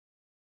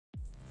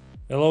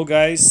Hello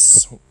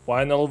guys,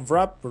 vinyl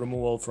wrap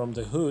removal from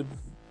the hood.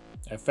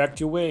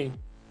 Effective way.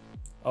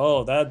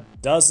 Oh,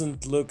 that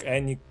doesn't look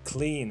any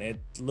clean.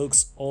 It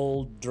looks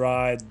all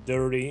dry,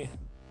 dirty.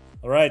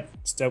 Alright,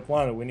 step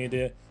 1, we need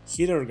a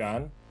heater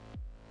gun.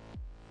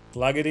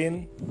 Plug it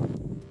in.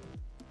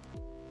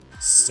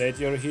 Set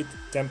your heat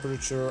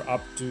temperature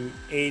up to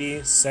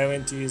 80,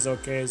 70 is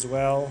okay as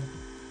well.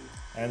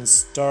 And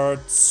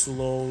start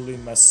slowly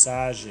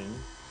massaging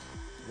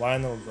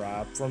vinyl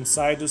wrap from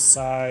side to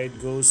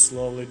side. Go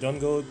slowly, don't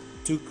go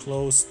too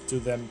close to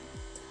the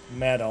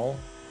metal,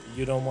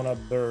 you don't want to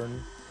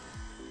burn.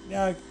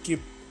 Yeah,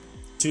 keep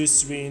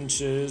 2-3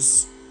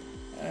 inches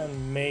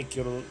and make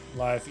your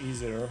life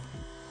easier.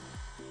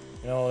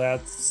 You know,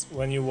 that's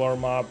when you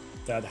warm up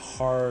that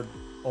hard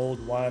old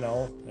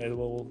vinyl, it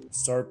will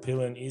start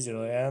peeling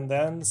easily. And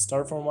then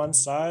start from one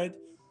side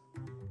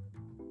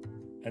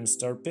and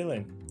start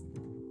peeling.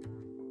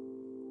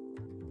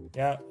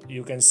 Yeah,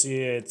 you can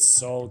see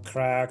it's all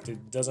cracked,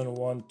 it doesn't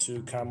want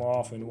to come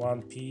off in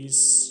one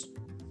piece.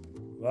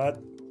 But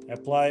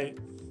apply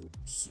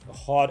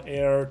hot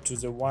air to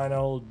the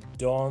vinyl,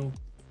 don't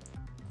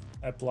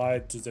apply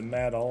it to the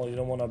metal. You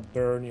don't want to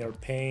burn your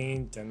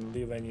paint and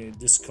leave any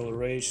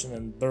discoloration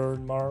and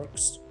burn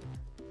marks.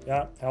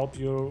 Yeah, help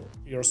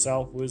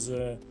yourself with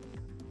a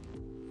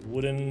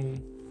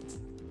wooden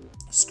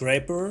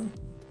scraper.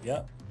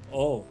 Yeah.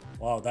 Oh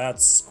wow,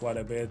 that's quite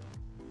a bit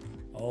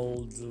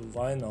old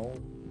vinyl.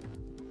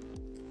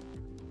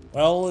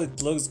 Well,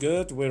 it looks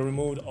good. We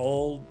removed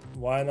all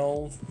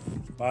vinyl,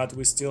 but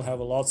we still have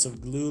lots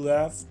of glue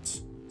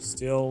left.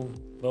 Still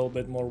a little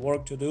bit more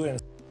work to do. And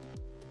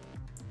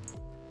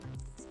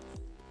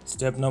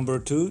step number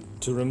 2,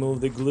 to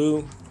remove the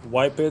glue,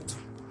 wipe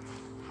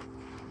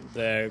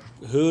the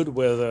hood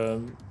with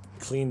a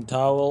clean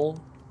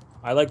towel.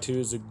 I like to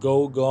use a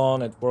Go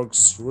Gone. It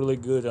works really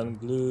good on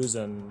glues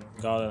and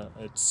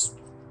its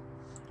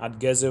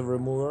adhesive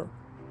remover.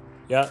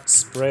 Yeah,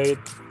 spray it,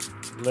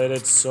 let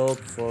it soak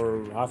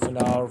for half an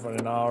hour, for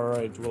an hour,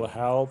 it will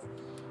help.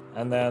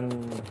 And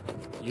then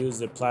use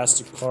the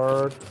plastic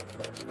card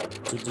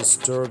to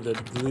disturb the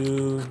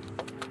glue.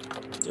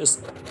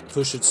 Just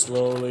push it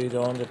slowly,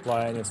 don't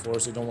apply any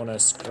force, you don't want to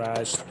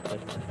scratch the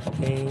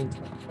paint.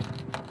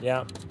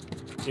 Yeah,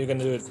 you can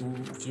do it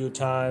a few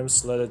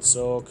times, let it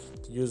soak.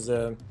 Use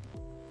the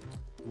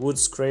wood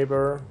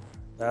scraper,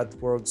 that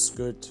works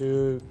good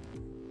too.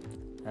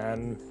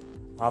 And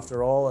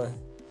after all,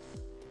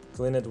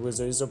 clean it with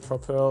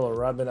isopropyl or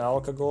rubbing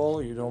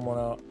alcohol. You don't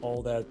want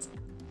all that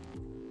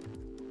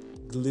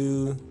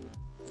glue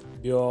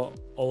be all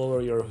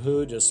over your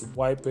hood. Just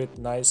wipe it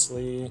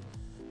nicely.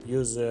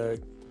 Use a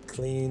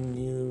clean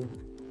new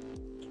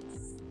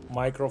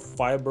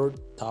microfiber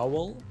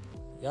towel.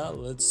 Yeah,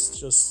 let's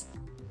just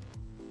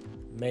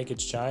make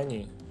it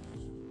shiny.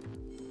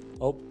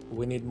 Oh,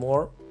 we need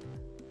more.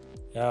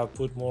 Yeah,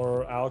 put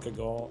more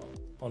alcohol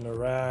on a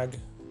rag.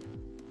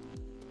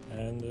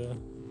 And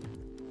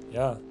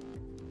yeah,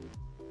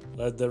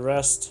 let the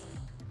rest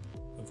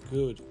of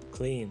good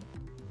clean.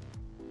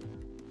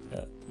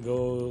 Yeah,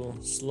 go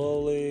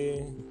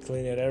slowly,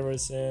 clean it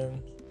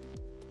everything.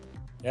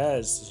 Yeah,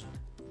 it's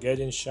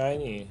getting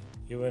shiny.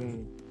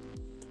 Even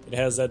it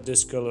has that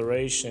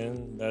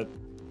discoloration. That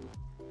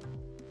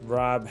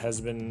wrap has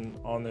been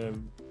on a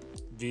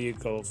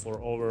vehicle for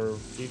over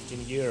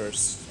 15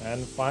 years.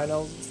 And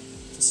final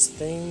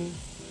thing,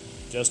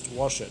 just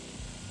wash it.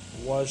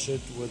 Wash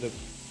it with a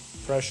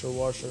pressure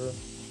washer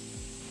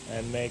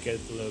and make it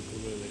look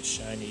really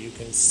shiny. You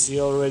can see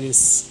already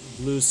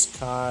blue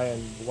sky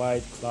and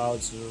white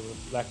clouds are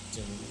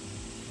reflecting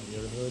on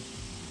your hood.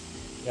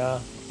 Yeah,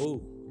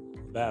 oh,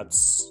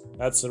 that's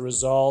the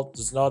result.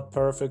 It's not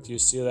perfect, you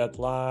see that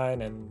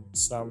line and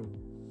some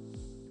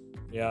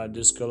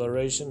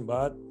discoloration,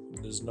 but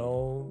there's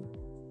no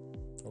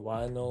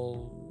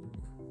vinyl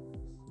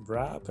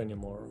wrap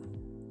anymore.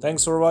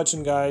 Thanks for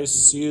watching, guys.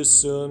 See you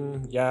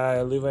soon.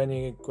 Yeah, leave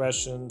any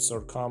questions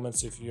or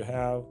comments if you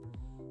have.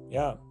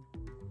 Yeah,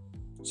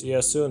 see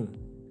you soon.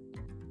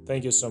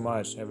 Thank you so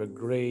much. Have a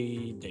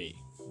great day.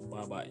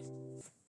 Bye bye.